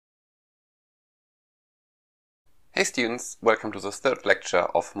Hey students, welcome to the third lecture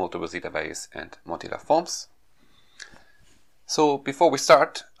of multiple zeta values and modular forms. So before we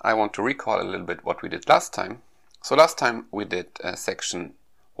start, I want to recall a little bit what we did last time. So last time we did section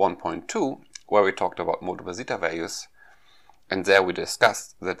 1.2, where we talked about multiple zeta values, and there we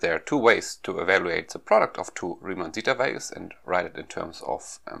discussed that there are two ways to evaluate the product of two Riemann zeta values and write it in terms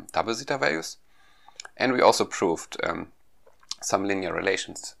of double zeta values. And we also proved some linear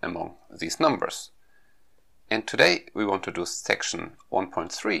relations among these numbers. And today we want to do section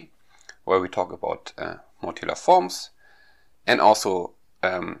 1.3, where we talk about modular forms and also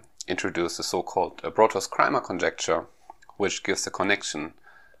introduce the so-called Broadhurst-Kreimer conjecture, which gives the connection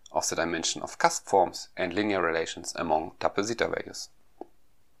of the dimension of cusp forms and linear relations among double zeta values.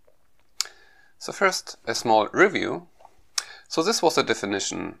 So first, a small review. So this was a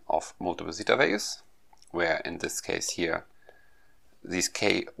definition of multiple zeta values, where in this case here, these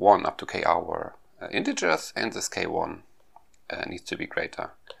k1 up to kr were integers, and this k1 needs to be greater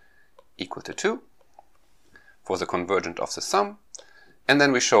equal to 2 for the convergent of the sum. And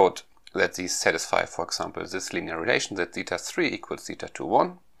then we showed that these satisfy, for example, this linear relation that zeta 3 equals zeta 2,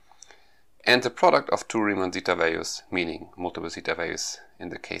 1. And the product of two Riemann zeta values, meaning multiple zeta values in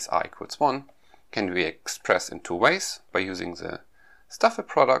the case r equals 1, can be expressed in two ways, by using the Staffel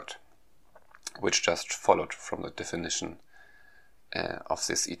product, which just followed from the definition of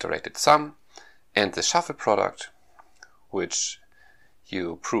this iterated sum, and the shuffle product, which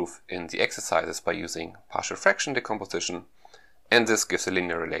you prove in the exercises by using partial fraction decomposition, and this gives a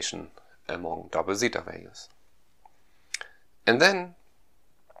linear relation among double zeta values. And then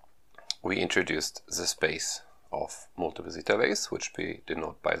we introduced the space of multiple zeta values, which we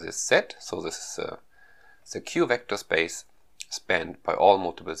denote by this Z. So this is the Q vector space spanned by all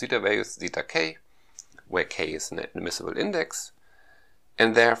multiple zeta values, zeta k, where k is an admissible index.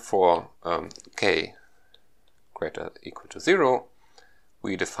 And therefore, k greater or equal to 0,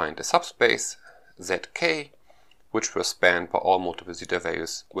 we defined a subspace zk, which was spanned by all multiple zeta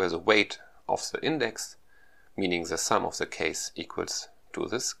values where the weight of the index, meaning the sum of the k's, equals to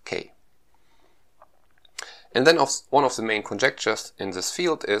this k. And then one of the main conjectures in this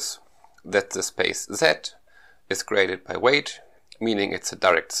field is that the space Z is graded by weight, meaning it's a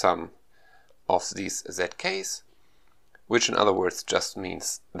direct sum of these zk's, which in other words just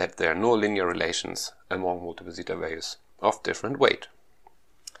means that there are no linear relations among multiple zeta values of different weight.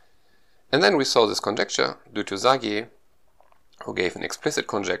 And then we saw this conjecture due to Zagier, who gave an explicit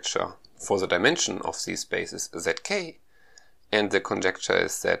conjecture for the dimension of these spaces zk, and the conjecture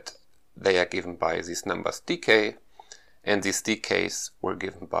is that they are given by these numbers dk, and these dk's were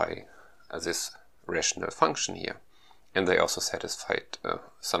given by this rational function here, and they also satisfied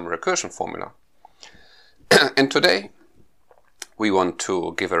some recursion formula. And today we want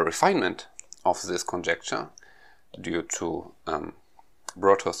to give a refinement of this conjecture due to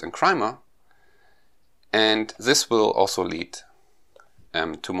Broadhurst and Kreimer, and this will also lead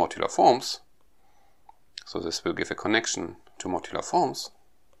to modular forms. So this will give a connection to modular forms.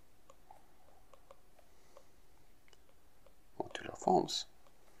 Modular forms.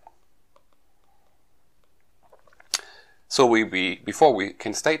 So before we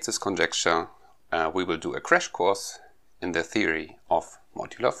can state this conjecture, we will do a crash course in the theory of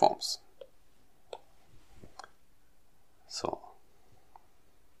modular forms. So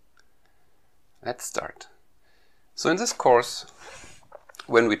let's start. So in this course,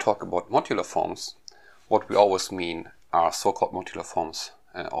 when we talk about modular forms, what we always mean are so-called modular forms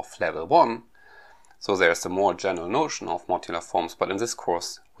of level 1. So there's a more general notion of modular forms, but in this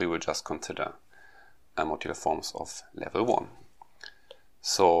course we will just consider modular forms of level 1.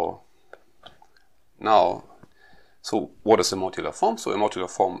 So now, so what is a modular form? So a modular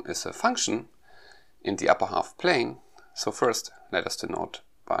form is a function in the upper half plane. So first let us denote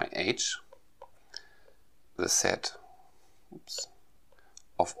by H the set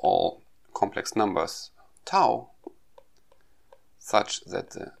of all complex numbers tau, such that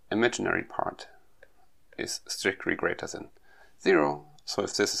the imaginary part is strictly greater than 0. So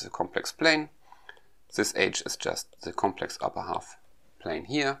if this is a complex plane, this H is just the complex upper half plane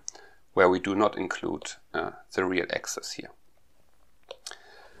here, where we do not include the real axis here.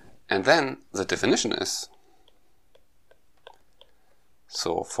 And then the definition is,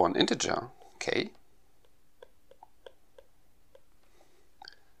 so for an integer k,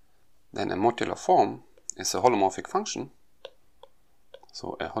 then a modular form is a holomorphic function.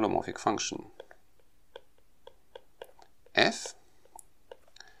 So a holomorphic function f.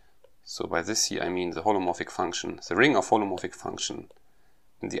 So by this here I mean the holomorphic function, the ring of holomorphic function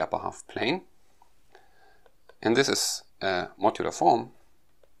in the upper half plane. And this is a modular form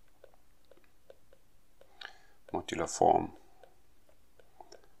modular form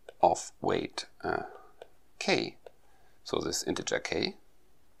of weight k, so this integer k,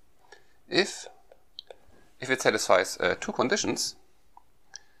 if it satisfies two conditions.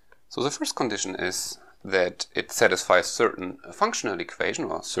 So the first condition is that it satisfies certain functional equation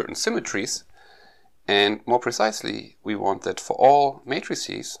or certain symmetries, and more precisely we want that for all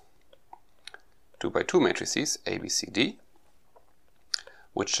matrices, 2 by 2 matrices A, B, C, D,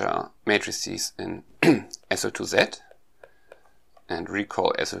 which are matrices in SO2Z, and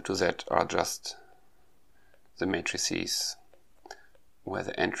recall SO2Z are just the matrices where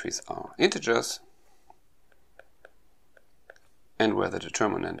the entries are integers and where the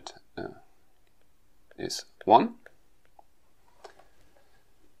determinant is 1.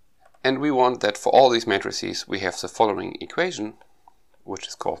 And we want that for all these matrices we have the following equation, which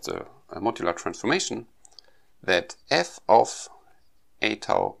is called the modular transformation, that f of a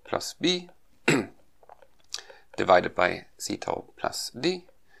tau plus b divided by c tau plus d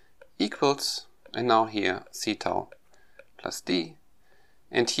equals, and now here c tau plus d,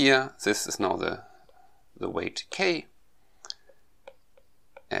 and here this is now the weight k,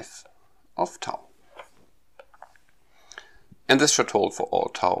 f of tau. And this should hold for all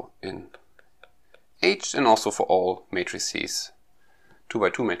tau in H and also for all matrices, 2 by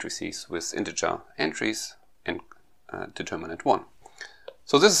 2 matrices with integer entries and determinant 1.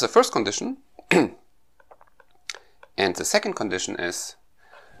 So this is the first condition. And the second condition is,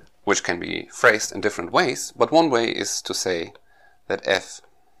 which can be phrased in different ways, but one way is to say that f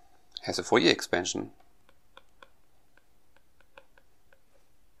has a Fourier expansion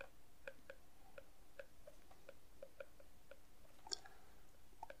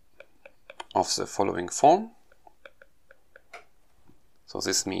of the following form. So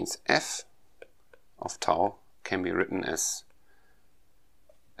this means f of tau can be written as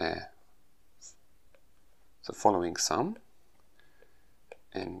the following sum,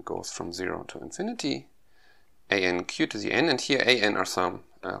 n goes from 0 to infinity, an q to the n, and here an are some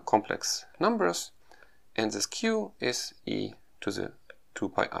complex numbers, and this q is e to the 2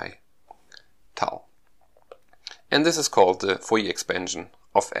 pi I tau. And this is called the Fourier expansion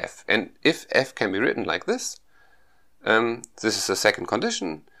of f. And if f can be written like this is the second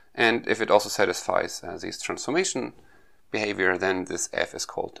condition, and if it also satisfies this transformation behavior, then this f is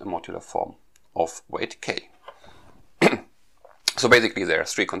called a modular form of weight k. So basically there are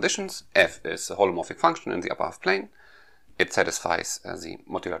three conditions. F is a holomorphic function in the upper half plane, it satisfies the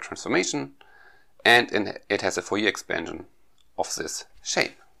modular transformation, and it has a Fourier expansion of this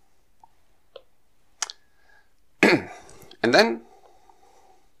shape. And then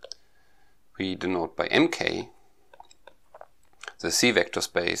we denote by mk the C vector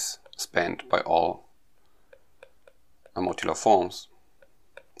space spanned by all modular forms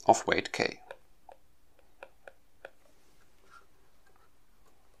of weight k.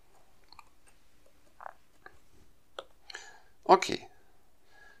 Okay,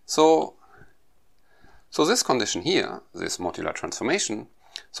 so this condition here, this modular transformation,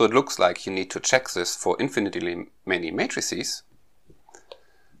 so it looks like you need to check this for infinitely many matrices,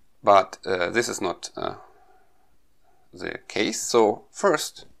 but this is not the case. So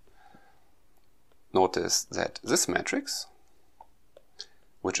first, notice that this matrix,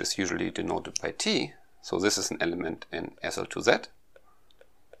 which is usually denoted by T, so this is an element in SL2Z.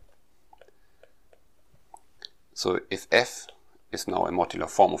 So if F is now a modular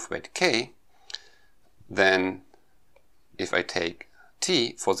form of weight K, then if I take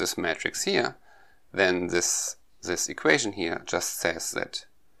T for this matrix here, then this equation here just says that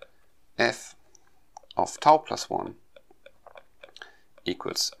F of tau plus 1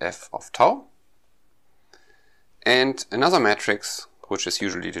 equals F of tau. And another matrix, which is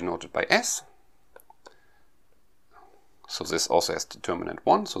usually denoted by S, so this also has determinant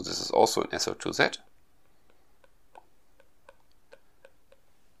 1, so this is also an SO2Z.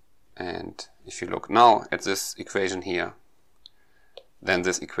 And if you look now at this equation here, then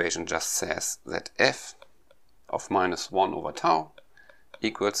this equation just says that f of minus 1 over tau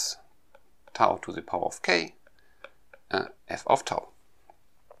equals tau to the power of k, f of tau.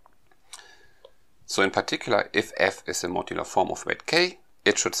 So in particular, if f is a modular form of weight k,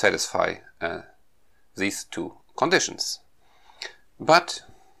 it should satisfy these two conditions. But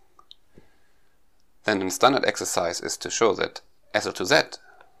then the standard exercise is to show that SO2Z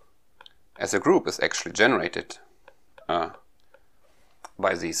as a group is actually generated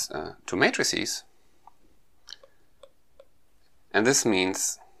by these two matrices. And this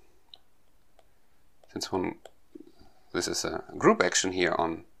means, since this is a group action here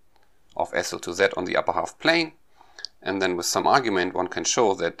of SL2Z on the upper half plane, and then with some argument one can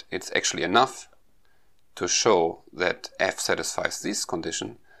show that it's actually enough to show that f satisfies this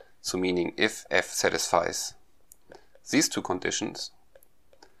condition, so meaning if f satisfies these two conditions,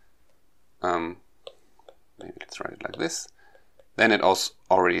 maybe let's write it like this, then it also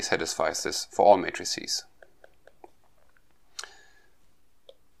already satisfies this for all matrices.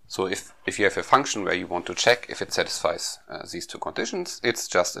 So if you have a function where you want to check if it satisfies these two conditions, it's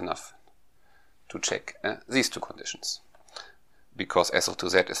just enough to check these two conditions, because S of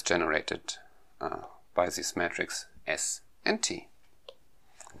 2z is generated by this matrix S and T.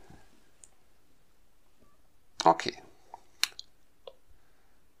 Okay.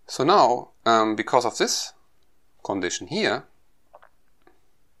 So now, because of this condition here,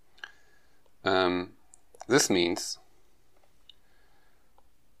 this means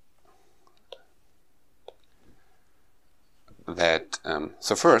that,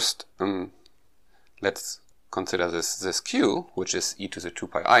 so first, let's consider this Q, which is e to the 2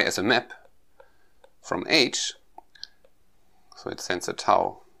 pi I, as a map from H. So it sends a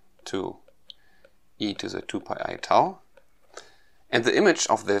tau to e to the 2 pi I tau. And the image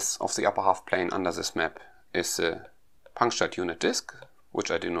of this, of the upper half plane under this map, is a punctured unit disk,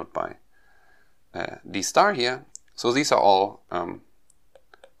 which I denote by d star here. So these are all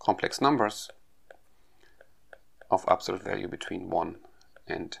complex numbers of absolute value between 1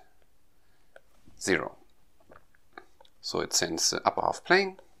 and 0. So it sends the upper half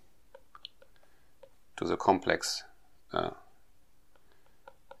plane to the complex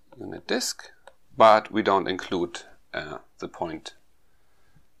unit disk, but we don't include the point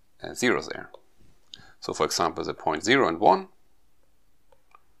 0 there. So for example, the point 0 and 1,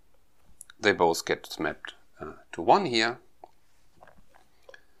 they both get mapped to 1 here.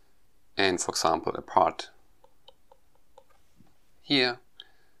 And for example, a part here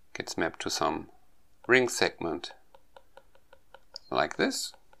gets mapped to some ring segment like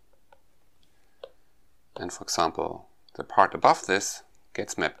this. And for example, the part above this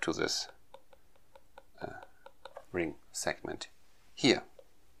gets mapped to this ring segment here.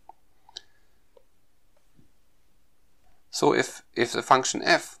 So if the function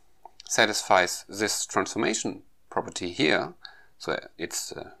f satisfies this transformation property here, so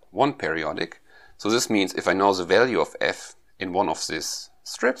it's one periodic, so this means if I know the value of f in one of these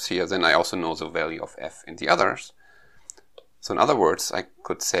strips here, then I also know the value of f in the others. So in other words, I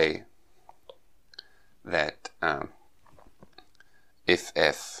could say that if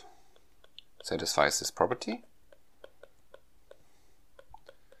f satisfies this property,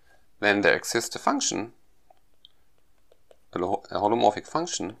 then there exists a function, a holomorphic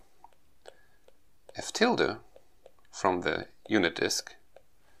function, f tilde, from the unit disk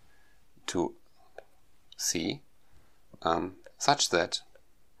to C, such that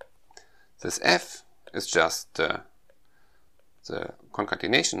this f is just the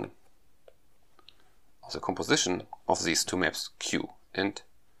concatenation of the composition of these two maps Q and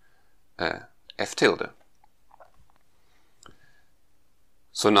f tilde.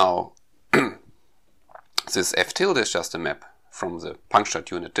 So now this f tilde is just a map from the punctured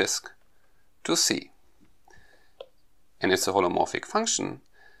unit disk to C, and it's a holomorphic function.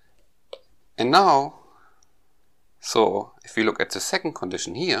 And now, so if we look at the second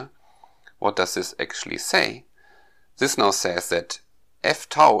condition here, what does this actually say? This now says that f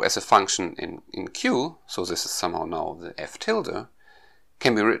tau as a function in Q, so this is somehow now the f tilde,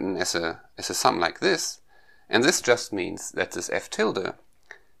 can be written as a sum like this, and this just means that this f tilde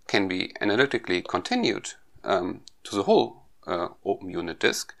can be analytically continued to the whole open unit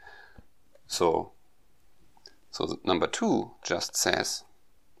disk. So number 2 just says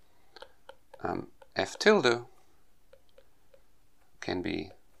f tilde can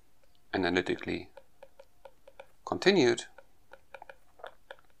be analytically continued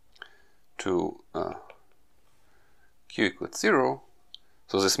to Q equals 0.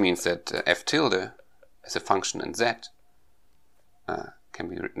 So this means that f tilde as a function in Z can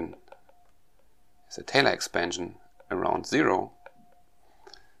be written as a Taylor expansion around 0,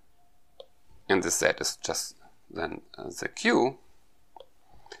 and this Z is just then the Q.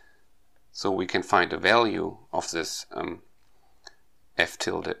 So we can find a value of this f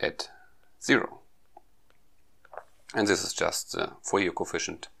tilde at 0, and this is just the Fourier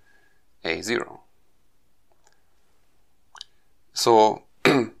coefficient A0. So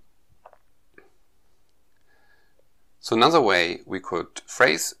so another way we could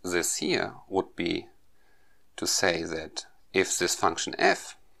phrase this here would be to say that if this function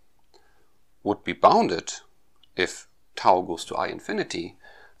f would be bounded if tau goes to I infinity,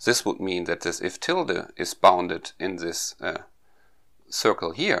 this would mean that this if tilde is bounded in this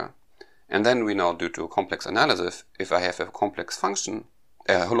circle here, and then we now do to complex analysis, if I have a complex function,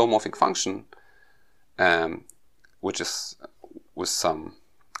 a holomorphic function which is with some,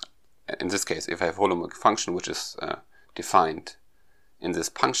 in this case, if I have a holomorphic function which is defined in this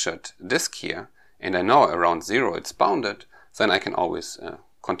punctured disk here, and I know around 0 it's bounded, then I can always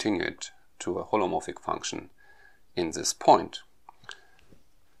continue it to a holomorphic function in this point.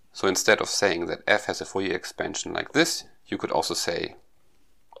 So instead of saying that f has a Fourier expansion like this, you could also say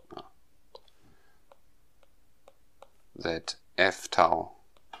that f tau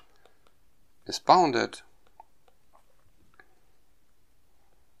is bounded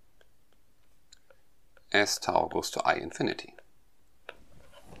as tau goes to I infinity.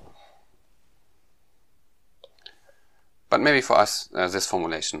 But maybe for us this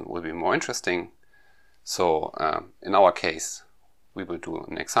formulation will be more interesting. So in our case, we will do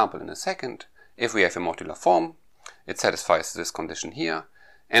an example in a second. If we have a modular form, it satisfies this condition here,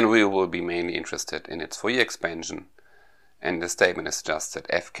 and we will be mainly interested in its Fourier expansion. And the statement is just that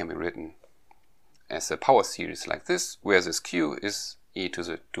f can be written as a power series like this, where this q is e to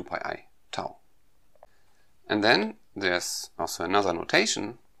the 2 pi I tau. And then there's also another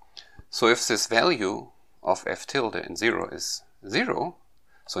notation. So if this value of f tilde in 0 is 0,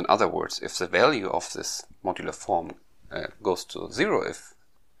 so in other words, if the value of this modular form goes to 0, if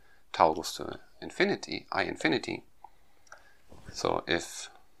tau goes to infinity, I infinity, so if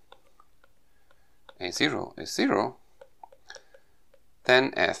a0 is 0,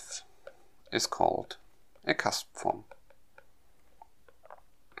 then f is called a cusp form.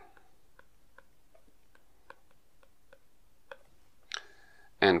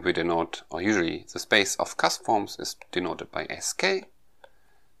 And we denote, or usually the space of cusp forms is denoted by sk.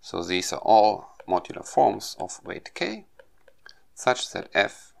 So these are all modular forms of weight k, such that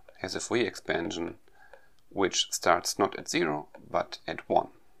f has a Fourier expansion which starts not at 0 but at 1.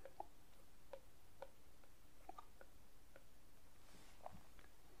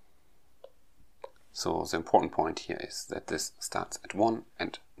 So the important point here is that this starts at 1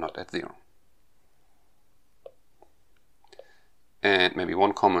 and not at 0. And maybe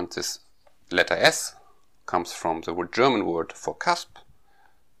one comment, this letter S comes from the German word for cusp,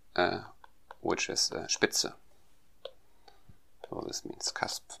 which is Spitze. So this means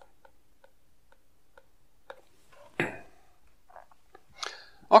cusp.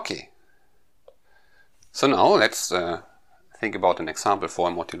 Okay. So now let's think about an example for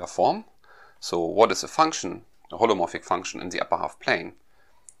a modular form. So what is a function, a holomorphic function in the upper half plane,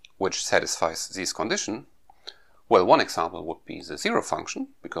 which satisfies this condition? Well, one example would be the zero function,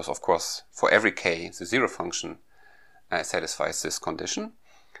 because of course for every k the zero function satisfies this condition.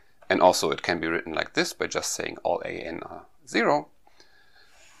 And also it can be written like this by just saying all an are 0.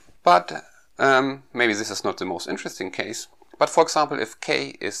 But maybe this is not the most interesting case. But for example, if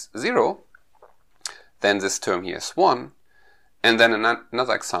k is 0, then this term here is 1. And then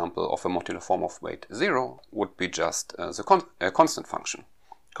another example of a modular form of weight 0 would be just the constant function,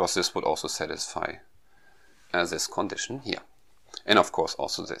 because this would also satisfy this condition here. And of course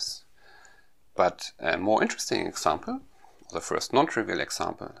also this. But a more interesting example, the first non-trivial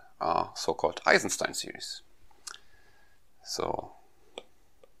example, are so-called Eisenstein series. So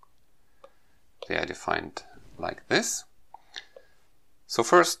they are defined like this. So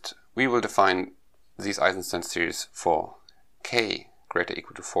first we will define these Eisenstein series for k greater or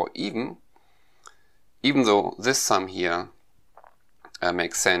equal to 4 even though this sum here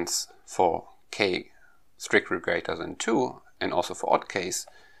makes sense for k strictly greater than 2 and also for odd k's.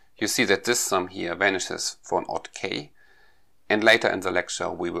 You see that this sum here vanishes for an odd k, and later in the lecture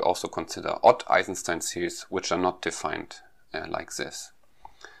we will also consider odd Eisenstein series which are not defined like this.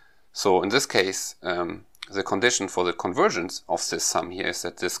 So in this case the condition for the convergence of this sum here is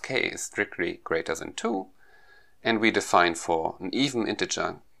that this k is strictly greater than 2, and we define for an even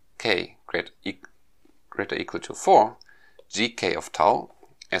integer k greater or equal to 4 gk of tau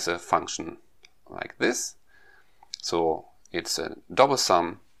as a function like this. So it's a double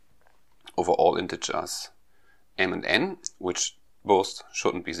sum over all integers m and n, which both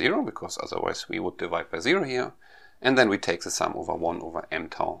shouldn't be 0 because otherwise we would divide by 0 here, and then we take the sum over 1 over m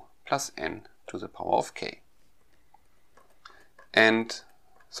tau plus n to the power of k. And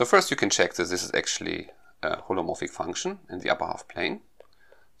so first you can check that this is actually a holomorphic function in the upper half plane.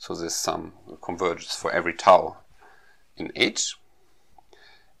 So this sum converges for every tau in H.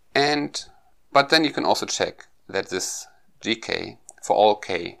 But then you can also check that this gk for all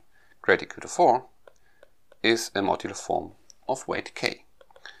k greater or equal to 4 is a modular form of weight k.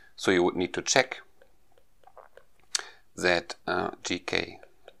 So you would need to check that gk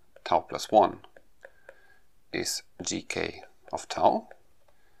tau plus 1 is gk of tau.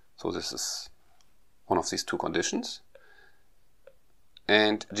 So this is one of these two conditions.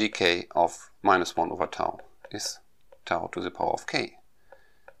 and gk of minus 1 over tau is tau to the power of k,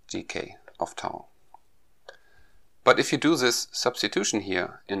 gk of tau. But if you do this substitution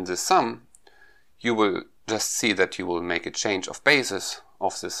here in the sum, you will just see that you will make a change of basis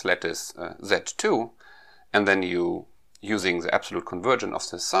of this lattice Z2, and then you, using the absolute convergence of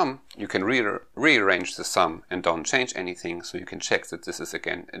the sum, you can rearrange the sum and don't change anything, so you can check that this is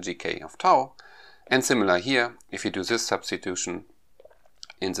again a gk of tau. And similar here, if you do this substitution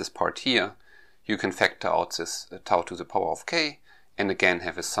in this part here, you can factor out this tau to the power of k, and again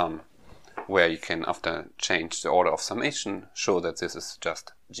have a sum where you can, after change the order of summation, show that this is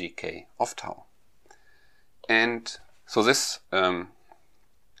just gk of tau. And so this,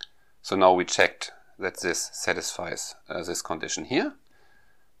 so now we checked that this satisfies this condition here,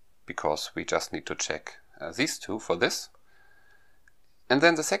 because we just need to check these two for this. And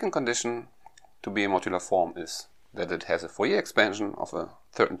then the second condition to be a modular form is that it has a Fourier expansion of a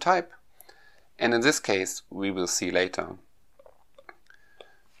certain type. And in this case, we will see later,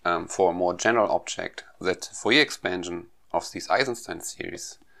 for a more general object, that the Fourier expansion of these Eisenstein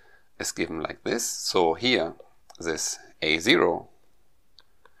series is given like this. So here, this A0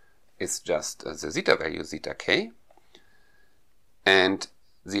 is just the zeta value, zeta k, and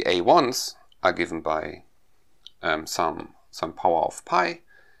the A1s are given by some power of pi,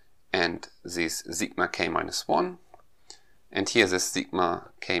 and this sigma k minus 1, and here this sigma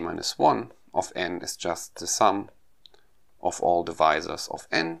k minus 1 of n is just the sum of all divisors of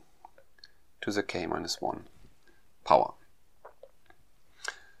n to the k minus 1 power.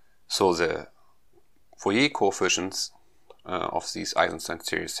 So the Fourier coefficients of these Eisenstein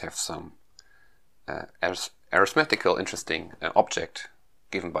series have some arithmetical interesting object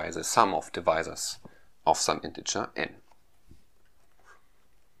given by the sum of divisors of some integer n.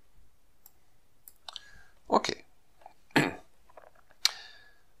 Okay.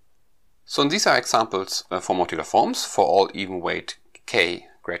 So these are examples for modular forms for all even weight k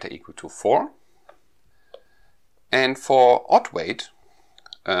greater or equal to 4. And for odd weight,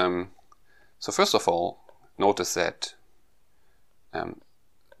 so first of all, notice that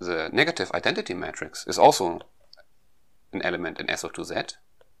the negative identity matrix is also an element in SO2Z.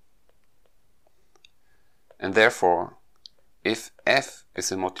 And therefore, if F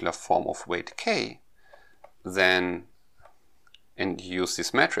is a modular form of weight k, then, and you use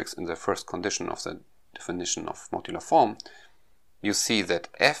this matrix in the first condition of the definition of modular form, you see that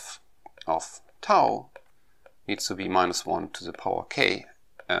F of tau needs to be minus 1 to the power k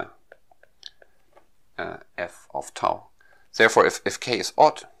F of tau. Therefore, if k is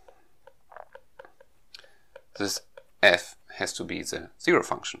odd, this F has to be the zero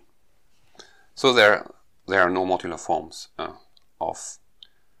function. So there are no modular forms of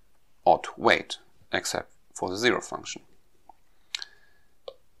odd weight except for the zero function.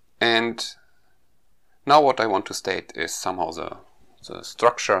 And now what I want to state is somehow the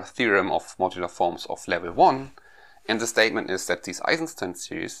structure theorem of modular forms of level 1, and the statement is that these Eisenstein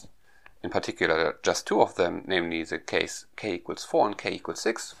series, in particular just two of them, namely the case k equals 4 and k equals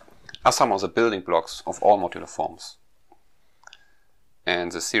 6, are somehow the building blocks of all modular forms.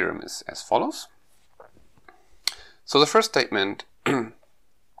 And the theorem is as follows. So the first statement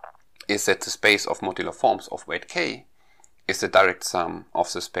is that the space of modular forms of weight k is the direct sum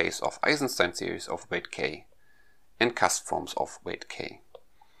of the space of Eisenstein series of weight k and cusp forms of weight k.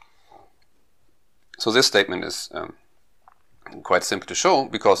 So this statement is quite simple to show,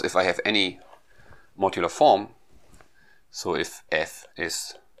 because if I have any modular form, so if F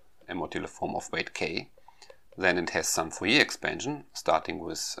is a modular form of weight k, then it has some Fourier expansion starting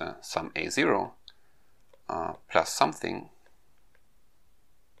with some A0 plus something.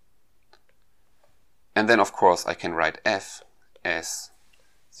 And then of course I can write F as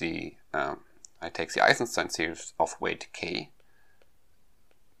the, I take the Eisenstein series of weight k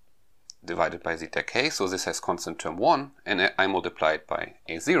divided by zeta k, so this has constant term 1, and I multiply it by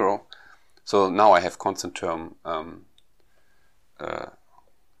A0. So now I have constant term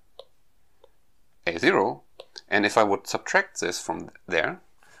A0, and if I would subtract this from there,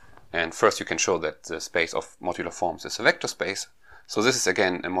 and first you can show that the space of modular forms is a vector space, so this is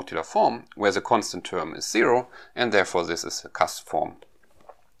again a modular form where the constant term is 0, and therefore this is a cusp form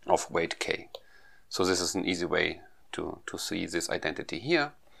of weight k. So this is an easy way to see this identity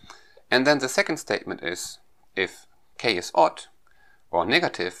here. And then the second statement is, if k is odd or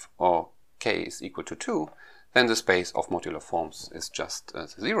negative, or k is equal to 2, then the space of modular forms is just the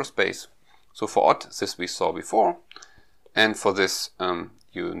zero space. So for odd, this we saw before, and for this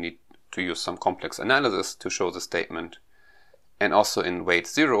you need to use some complex analysis to show the statement. And also in weight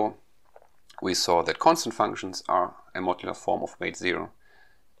 0, we saw that constant functions are a modular form of weight 0,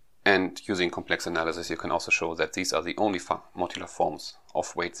 And using complex analysis, you can also show that these are the only modular forms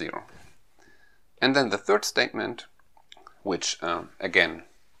of weight 0. And then the third statement, which again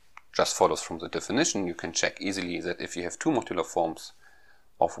just follows from the definition, you can check easily that if you have two modular forms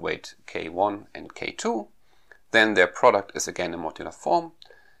of weight k1 and k2, then their product is again a modular form,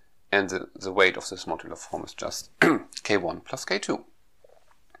 and the weight of this modular form is just k1 plus k2.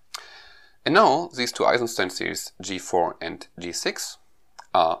 And now these two Eisenstein series G4 and G6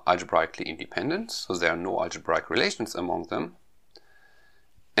 are algebraically independent, so there are no algebraic relations among them.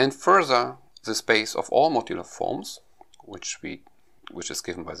 And further, the space of all modular forms, which is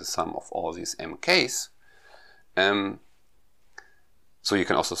given by the sum of all these mk's, so you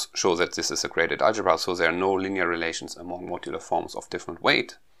can also show that this is a graded algebra, so there are no linear relations among modular forms of different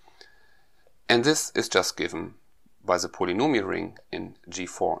weight. And this is just given by the polynomial ring in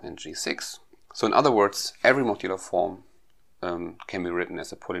G4 and G6. So in other words, every modular form can be written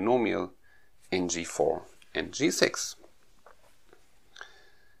as a polynomial in G4 and G6.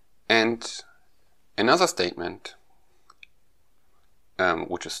 And another statement,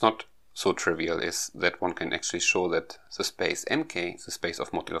 which is not so trivial, is that one can actually show that the space Mk, the space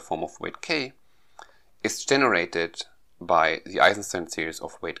of modular form of weight k, is generated by the Eisenstein series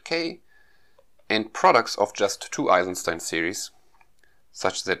of weight k and products of just two Eisenstein series,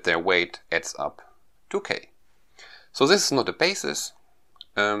 such that their weight adds up to k. So this is not a basis,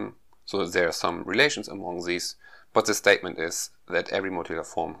 so there are some relations among these, but the statement is that every modular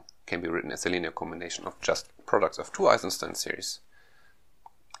form can be written as a linear combination of just products of two Eisenstein series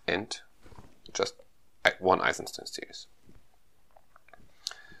and just one Eisenstein series.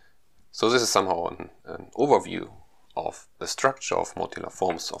 So this is somehow an overview of the structure of modular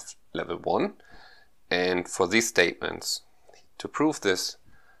forms of level 1. And for these statements, to prove this,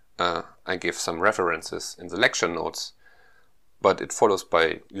 I give some references in the lecture notes, but it follows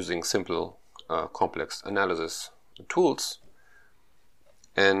by using simple complex analysis tools.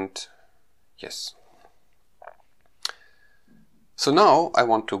 And yes. So now I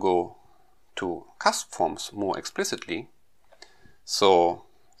want to go to cusp forms more explicitly. So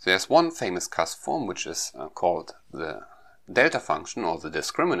there's one famous cusp form, which is called the delta function or the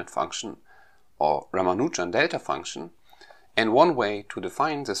discriminant function or Ramanujan delta function. And one way to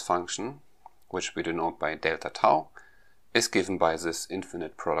define this function, which we denote by delta tau, is given by this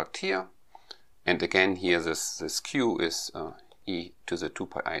infinite product here. And again here this q is e to the 2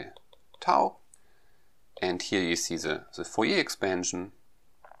 pi I tau. And here you see the Fourier expansion.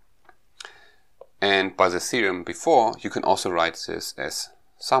 And by the theorem before, you can also write this as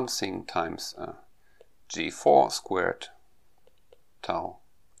something times g4 squared tau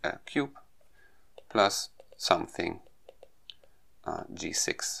cube plus something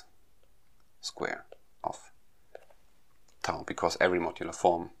g6 square of tau, because every modular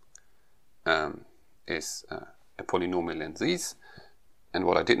form is a polynomial in these. And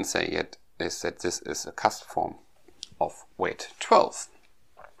what I didn't say yet is that this is a cusp form of weight 12.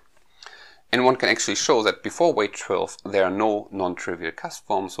 And one can actually show that before weight 12 there are no non-trivial cusp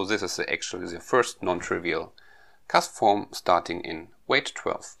forms, so this is actually the first non-trivial cusp form starting in weight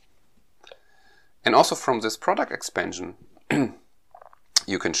 12. And also from this product expansion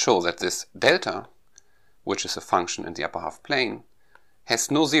you can show that this delta, which is a function in the upper half plane,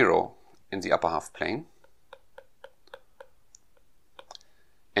 has no zero in the upper half plane.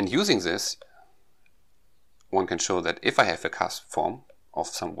 And using this, one can show that if I have a cusp form of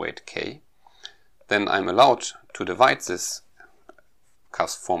some weight k, then I'm allowed to divide this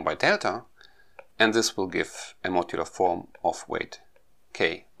cusp form by delta, and this will give a modular form of weight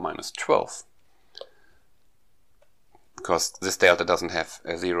k minus 12. Because this delta doesn't have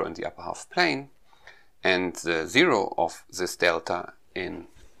a zero in the upper half plane, and the zero of this delta in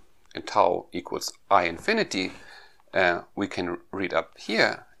tau equals I infinity, we can read up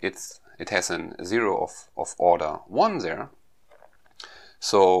here, it has a zero of order 1 there.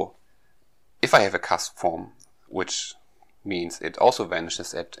 So if I have a cusp form, which means it also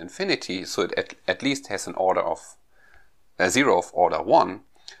vanishes at infinity, so it at least has an order of a zero of order 1,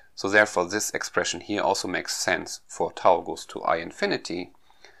 so therefore this expression here also makes sense for tau goes to I infinity,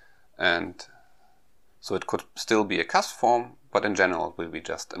 and so it could still be a cusp form, but in general it will be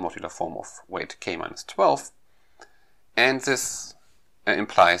just a modular form of weight k minus 12. And this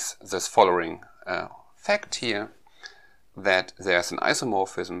implies this following fact here, that there's an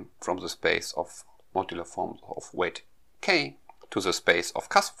isomorphism from the space of modular forms of weight k to the space of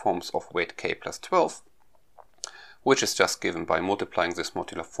cusp forms of weight k plus 12, which is just given by multiplying this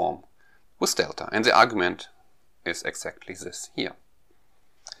modular form with delta. And the argument is exactly this here.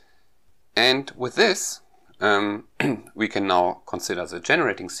 And with this, we can now consider the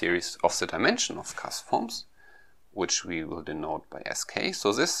generating series of the dimension of cusp forms, which we will denote by Sk.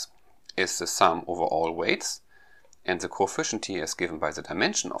 So this is the sum over all weights, and the coefficient here is given by the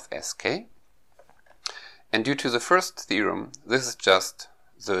dimension of Sk. And due to the first theorem, this is just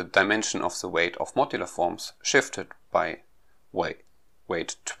the dimension of the weight of modular forms shifted by weight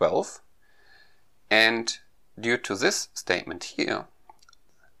 12. And due to this statement here,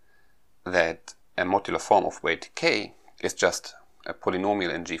 that a modular form of weight k is just a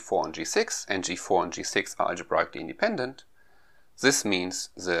polynomial in G4 and G6, and G4 and G6 are algebraically independent, this means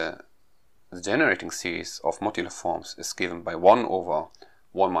the generating series of modular forms is given by 1 over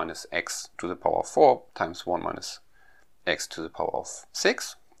 1 minus x to the power of 4 times 1 minus x to the power of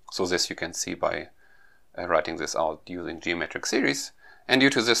 6. So this you can see by writing this out using geometric series. And due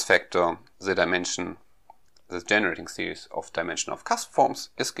to this factor, the generating series of dimension of cusp forms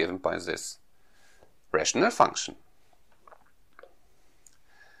is given by this rational function.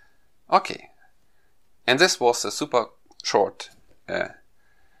 Okay, and this was a super short,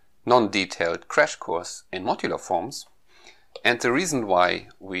 non-detailed crash course in modular forms. And the reason why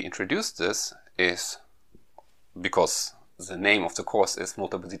we introduced this is because the name of the course is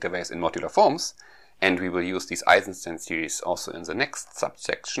Multiple Zeta Waves in Modular Forms, and we will use these Eisenstein series also in the next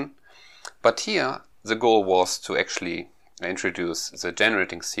subsection. But here the goal was to actually introduce the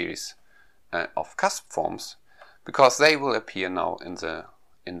generating series of cusp forms, because they will appear now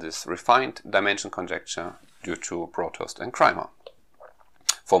in this refined dimension conjecture due to Broadhurst and Kreimer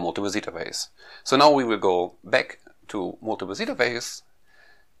for multiple zeta waves. So now we will go back to multiple zeta waves,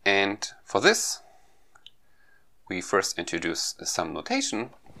 and for this we first introduce some notation.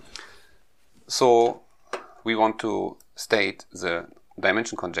 So we want to state the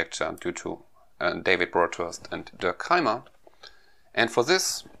dimension conjecture due to David Broadhurst and Dirk Kreimer, and for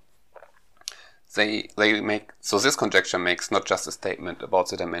this this conjecture makes not just a statement about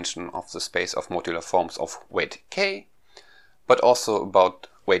the dimension of the space of modular forms of weight k, but also about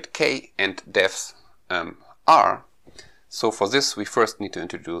weight k and depths r. So for this we first need to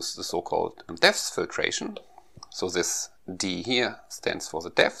introduce the so-called depths filtration. So this d here stands for the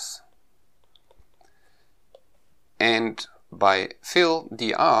depths, and by fill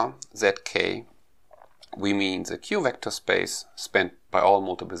dr zk we mean the Q vector space spanned by all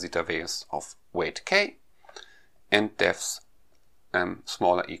multiple zeta waves of weight k and depths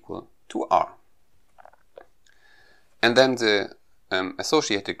smaller equal to r. And then the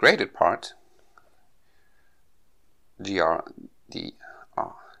associated graded part, gr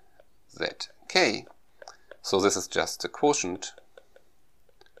dr zk, so this is just the quotient.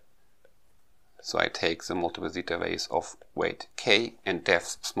 So I take the multiple zeta waves of weight k and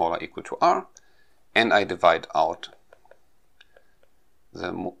depths smaller equal to r, and I divide out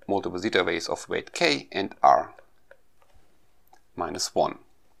the multiple zeta waves of weight k and r minus 1.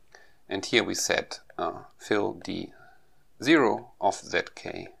 And here we set fill d0 of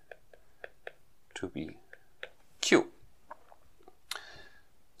zk to be q.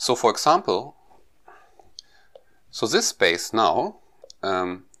 So for example, so this space now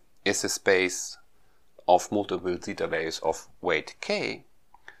is a space of multiple zeta waves of weight k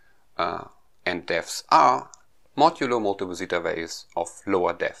and depths r modulo multiple zeta waves of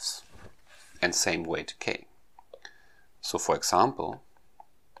lower depths and same weight k. So for example,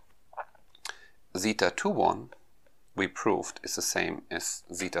 zeta 21 we proved is the same as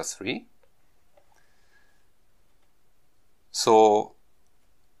zeta 3. So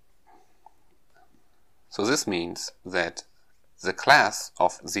this means that the class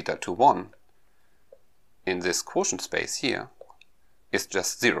of zeta 21 in this quotient space here is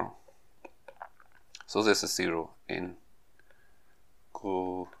just 0. So this is 0 in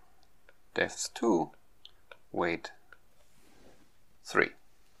depths 2, weight 3.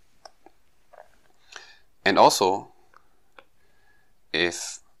 And also,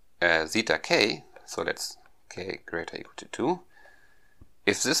 if zeta k, so that's k greater or equal to 2,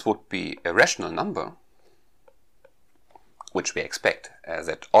 if this would be a rational number, which we expect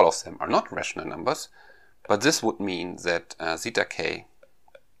that all of them are not rational numbers, but this would mean that zeta k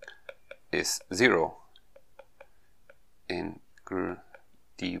is 0 in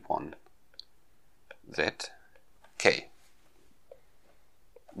d1 zk.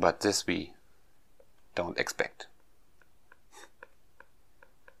 But this we don't expect.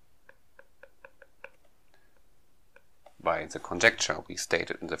 By the conjecture we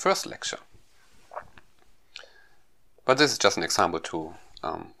stated in the first lecture. But this is just an example to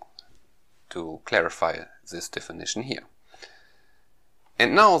clarify this definition here.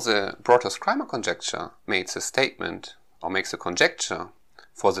 And now the Broadhurst-Kreimer conjecture makes a statement or makes a conjecture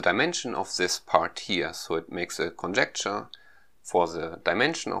for the dimension of this part here, so it makes a conjecture for the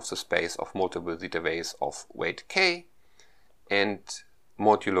dimension of the space of multiple zeta waves of weight k and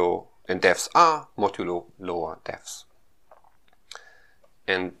modulo and depths r modulo lower depths.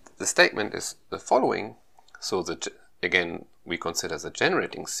 And the statement is the following. So again, we consider the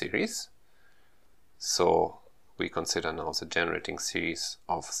generating series. So we consider now the generating series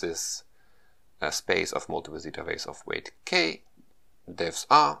of this space of multiple zeta waves of weight k, depths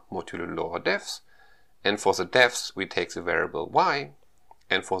r modulo lower depths. And for the depths, we take the variable y,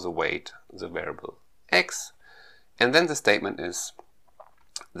 and for the weight, the variable x. And then the statement is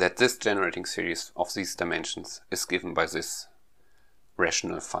that this generating series of these dimensions is given by this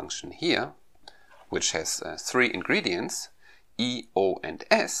rational function here, which has 3 ingredients, e, o, and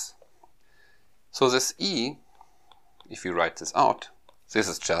s. So this e, if you write this out, this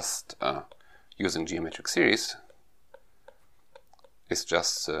is just using geometric series, is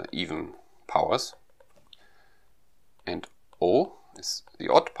just even powers. And O is the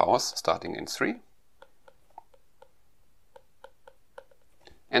odd powers starting in 3.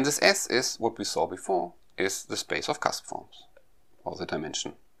 And this S is what we saw before, is the space of cusp forms, or the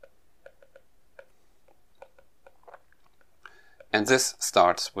dimension. And this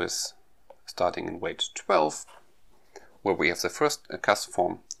starts with starting in weight 12, where we have the first cusp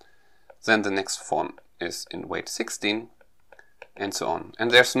form. Then the next form is in weight 16, and so on.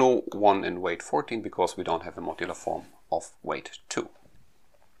 And there's no one in weight 14 because we don't have a modular form of weight 2.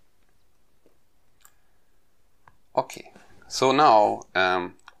 Okay, so now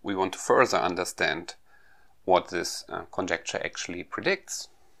we want to further understand what this conjecture actually predicts.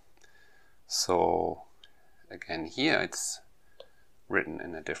 So again, here it's written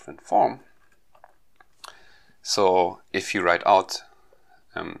in a different form. So if you write out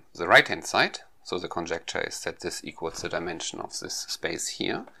the right hand side, so the conjecture is that this equals the dimension of this space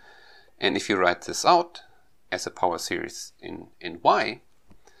here. And if you write this out as a power series in y,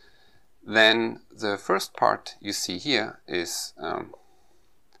 then the first part you see here is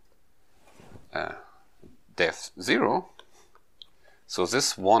depth 0. So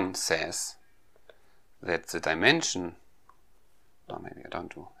this one says that the dimension, or maybe I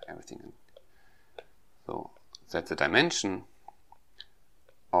don't do everything. So that the dimension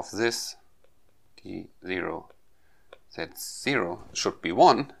of this d0, that's 0, should be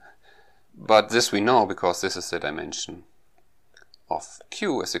 1. But this we know because this is the dimension of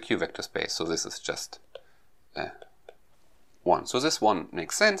Q as a Q vector space. So this is just 1. So this one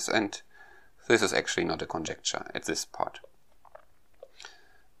makes sense, and this is actually not a conjecture at this part.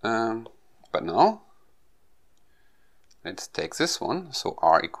 But now let's take this one. So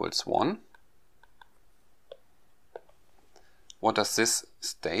R equals 1. What does this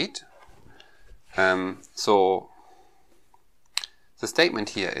state? So the statement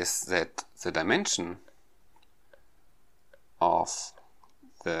here is that the dimension of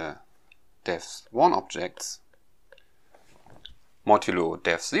the depth 1 objects modulo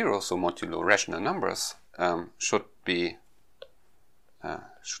depth 0, so modulo rational numbers, should be,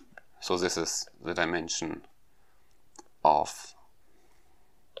 so this is the dimension of,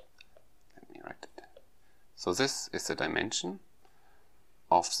 let me write it. So this is the dimension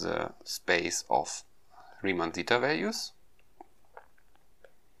of the space of Riemann zeta values.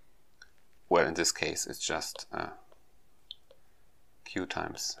 Well, in this case, it's just Q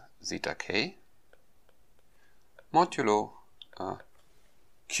times zeta k modulo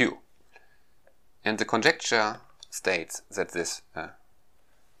Q. And the conjecture states that this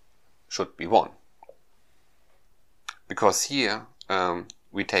should be 1. Because here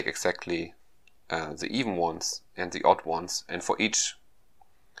we take exactly the even ones and the odd ones, and for each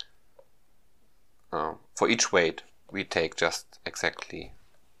weight we take just exactly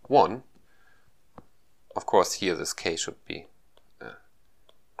 1. Of course, here this k should be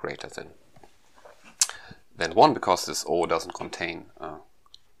greater than 1 because this O doesn't contain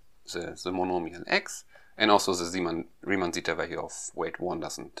the monomial x, and also the Riemann zeta value of weight 1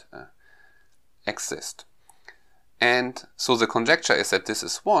 doesn't exist. And so the conjecture is that this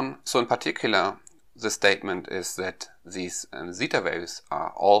is 1. So in particular, the statement is that these zeta values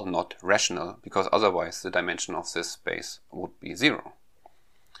are all not rational, because otherwise the dimension of this space would be 0.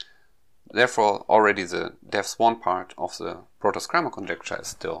 Therefore, already the depth 1 part of the Broadhurst-Kreimer conjecture is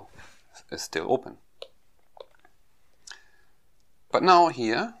still open. But now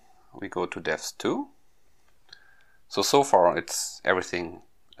here we go to depth 2. So far it's everything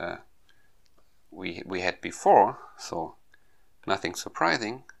we had before, so nothing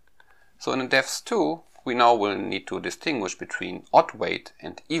surprising. So in depth 2, we now will need to distinguish between odd weight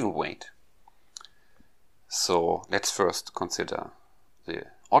and even weight. So let's first consider the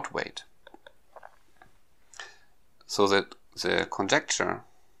odd weight. So that the conjecture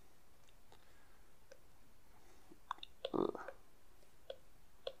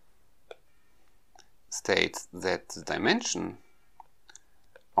states that the dimension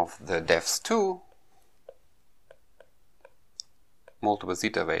of the devs2 multiple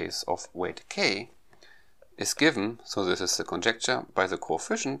zeta waves of weight k is given, so this is the conjecture, by the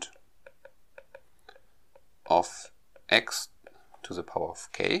coefficient of x to the power of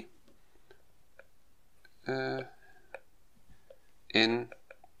k in,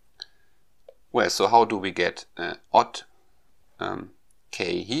 well, so how do we get odd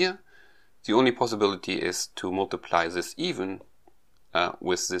k here? The only possibility is to multiply this even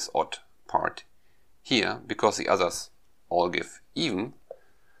with this odd part here, because the others all give even.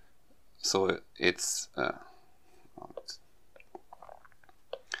 So it's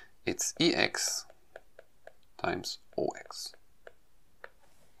ex times ox.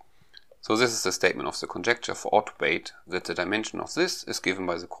 So this is the statement of the conjecture for odd weight, that the dimension of this is given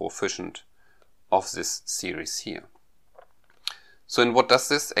by the coefficient of this series here. So in what does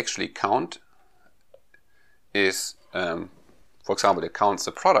this actually count is, for example, it counts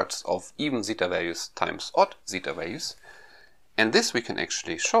the products of even zeta values times odd zeta values. And this we can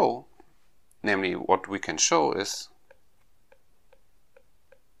actually show, namely what we can show is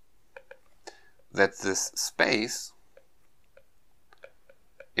that this space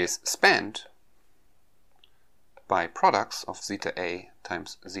is spanned by products of zeta A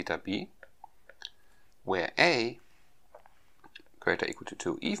times zeta B, where A greater or equal to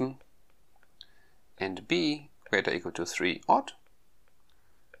 2 even and B greater or equal to 3 odd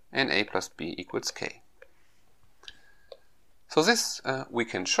and A plus B equals K. So this we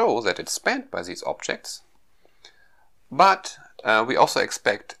can show that it's spanned by these objects, but we also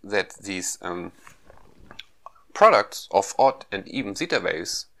expect that these products of odd and even zeta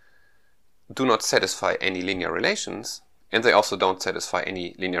values do not satisfy any linear relations, and they also don't satisfy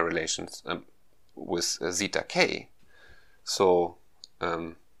any linear relations with zeta k. So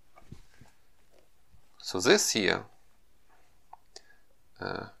so this here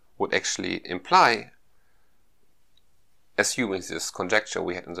would actually imply, assuming this conjecture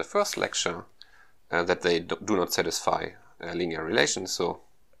we had in the first lecture, that they do not satisfy linear relations. So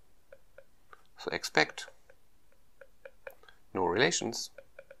expect no relations.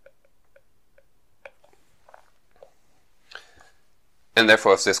 And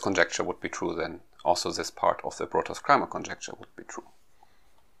therefore, if this conjecture would be true, then also this part of the Broadhurst-Kreimer conjecture would be true.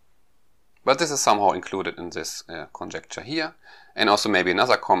 But this is somehow included in this conjecture here. And also maybe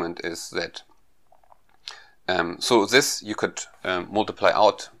another comment is that so this you could multiply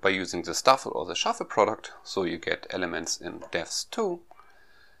out by using the Staffel or the Shuffle product, so you get elements in devs2.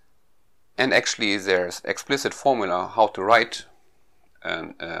 And actually there's explicit formula how to write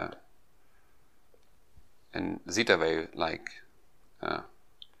an zeta value like,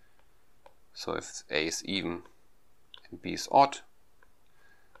 so if A is even and B is odd,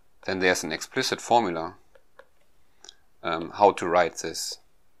 then there's an explicit formula how to write this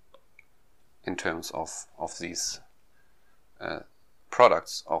in terms of these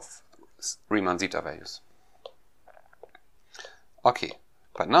products of Riemann zeta values. Okay,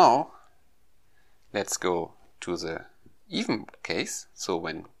 but now let's go to the even case. So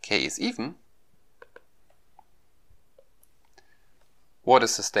when k is even, what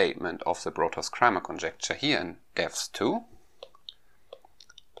is the statement of the Broadhurst-Kreimer conjecture here in devs2?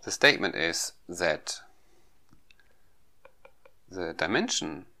 The statement is that the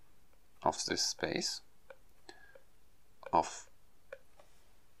dimension of this space of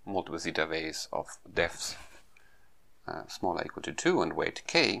multiple zeta values of devs smaller or equal to 2 and weight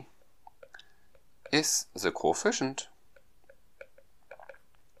k is the coefficient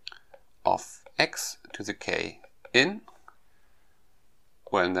of x to the k in,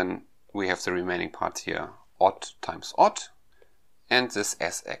 well, and then we have the remaining part here, odd times odd, and this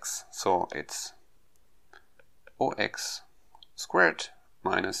sx. So it's ox squared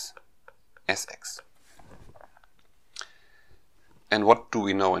minus sx. And what do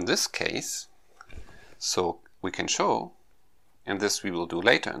we know in this case? So we can show, and this we will do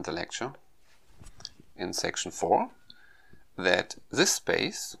later in the lecture, in section 4, that this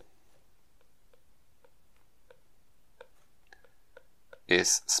space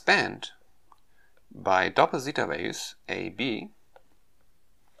is spanned by double zeta values a, b,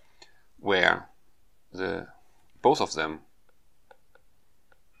 where both of them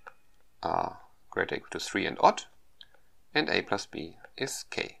are greater or equal to 3 and odd, and a plus b is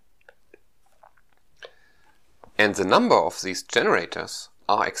k. And the number of these generators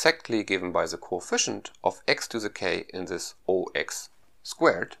are exactly given by the coefficient of x to the k in this ox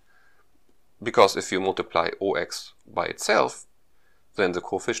squared, because if you multiply OX by itself, then the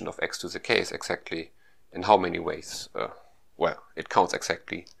coefficient of x to the k is exactly in how many ways? Well, it counts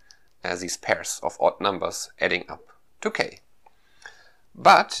exactly as these pairs of odd numbers adding up to k.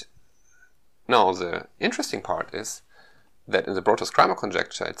 But now the interesting part is that in the Broadhurst-Kreimer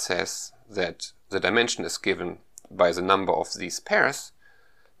conjecture it says that the dimension is given by the number of these pairs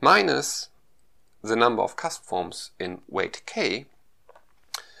minus the number of cusp forms in weight k,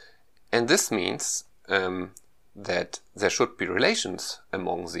 and this means that there should be relations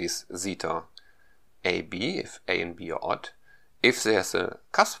among these zeta a, b, if a and b are odd, if there's a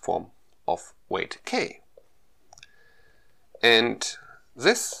cusp form of weight k. And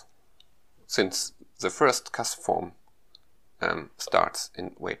this, since the first cusp form starts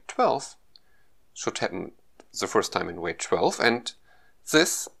in weight 12, should happen the first time in weight 12, and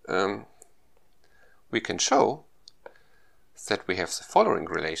this we can show that we have the following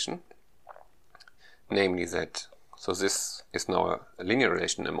relation, namely that, so this is now a linear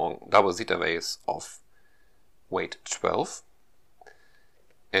relation among double zeta values of weight 12,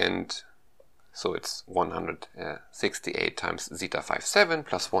 and so it's 168 times zeta 57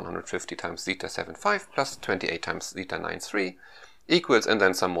 plus 150 times zeta 75 plus 28 times zeta 93 equals, and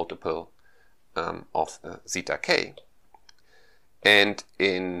then some multiple of zeta k. And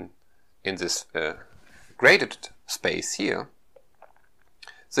in this graded space here,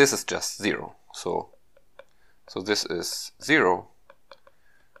 this is just 0. So this is 0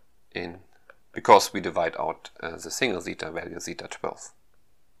 because we divide out the single zeta value, zeta 12.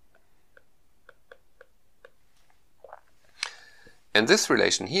 And this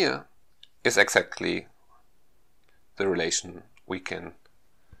relation here is exactly the relation we get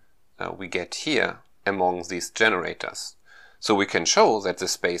here among these generators. So we can show that the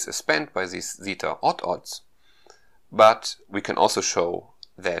space is spanned by these zeta odd odds, but we can also show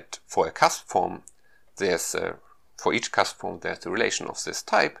that for a cusp form, for each cusp form there's a relation of this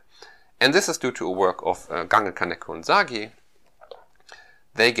type, and this is due to a work of Gange, Kaneko and Zagi.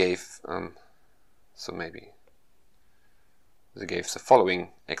 They gave they gave the following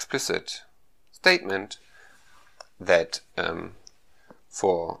explicit statement that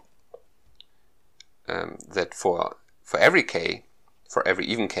for every k, for every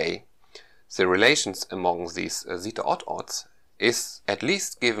even k, the relations among these zeta odd odds is at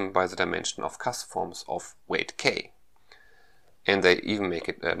least given by the dimension of cusp forms of weight k. And they even make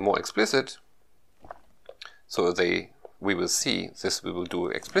it more explicit. So we will see, this we will do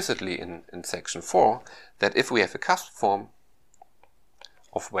explicitly in section 4, that if we have a cusp form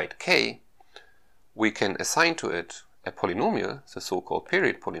of weight k, we can assign to it a polynomial, the so-called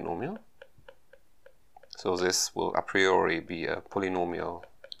period polynomial. So this will a priori be a polynomial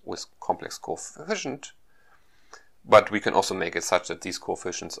with complex coefficient, but we can also make it such that these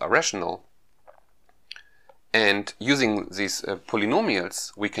coefficients are rational. And using these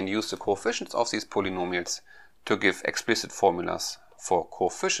polynomials, we can use the coefficients of these polynomials to give explicit formulas for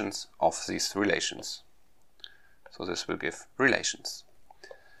coefficients of these relations. So this will give relations.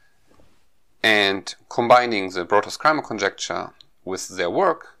 And combining the Broadhurst-Kreimer conjecture with their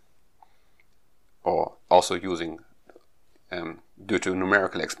work, or also using, due to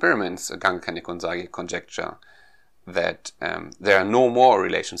numerical experiments, a Gange, Kaneko and Zagi conjecture that there are no more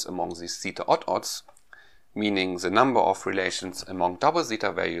relations among these zeta odd odds, meaning the number of relations among double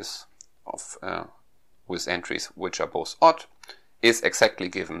zeta values of with entries which are both odd is exactly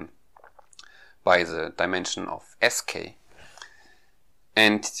given by the dimension of sk.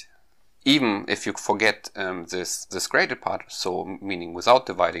 And even if you forget this graded part, so meaning without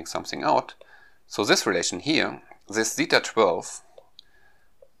dividing something out, so this relation here, this zeta 12,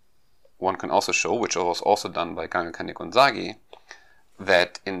 one can also show, which was also done by Gange, Kaneko and Zagi,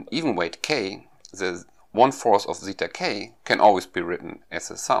 that in even weight k, the 1/4 of zeta k can always be written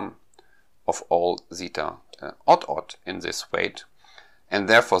as a sum of all zeta odd in this weight, and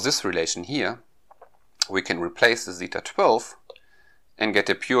therefore this relation here, we can replace the zeta 12 and get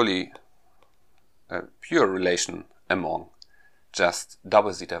a pure relation among just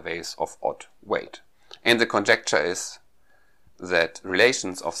double zeta values of odd weight. And the conjecture is that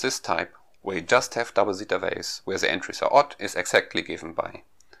relations of this type, where you just have double zeta values, where the entries are odd, is exactly given by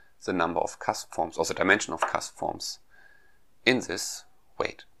the number of cusp forms, or the dimension of cusp forms in this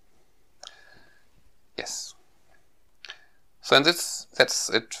weight. Yes. So and that's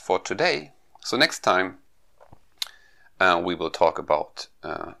it for today. So next time we will talk about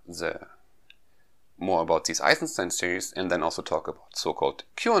more about these Eisenstein series, and then also talk about so-called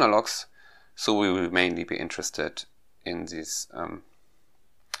Q-analogs. So we will mainly be interested in this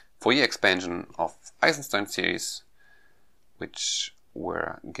Fourier expansion of Eisenstein series, which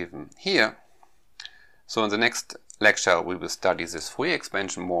were given here. So in the next lecture we will study this Fourier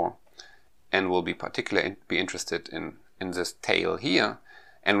expansion more, and will be particularly interested in this tail here,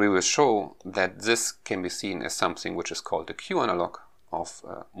 and we will show that this can be seen as something which is called the Q analog of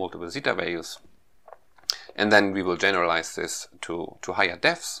multiple zeta values, and then we will generalize this to higher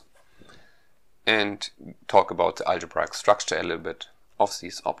depths and talk about the algebraic structure a little bit of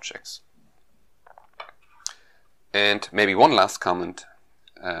these objects. And maybe one last comment,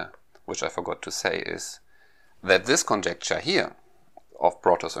 which I forgot to say, is that this conjecture here of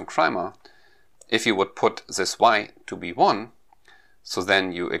Broadhurst and Kreimer, if you would put this y to be 1, so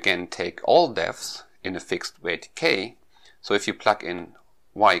then you again take all depths in a fixed weight k. So if you plug in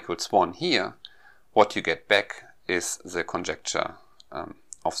y equals 1 here, what you get back is the conjecture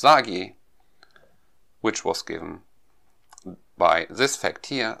of Sagi, which was given by this fact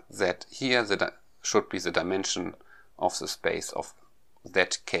here, that here should be the dimension of the space of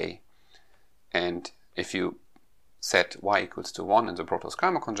zk, and if you set y equals to 1 in the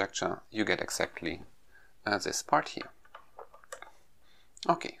Broadhurst-Kreimer conjecture, you get exactly this part here.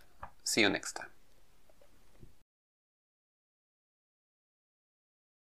 Okay, see you next time.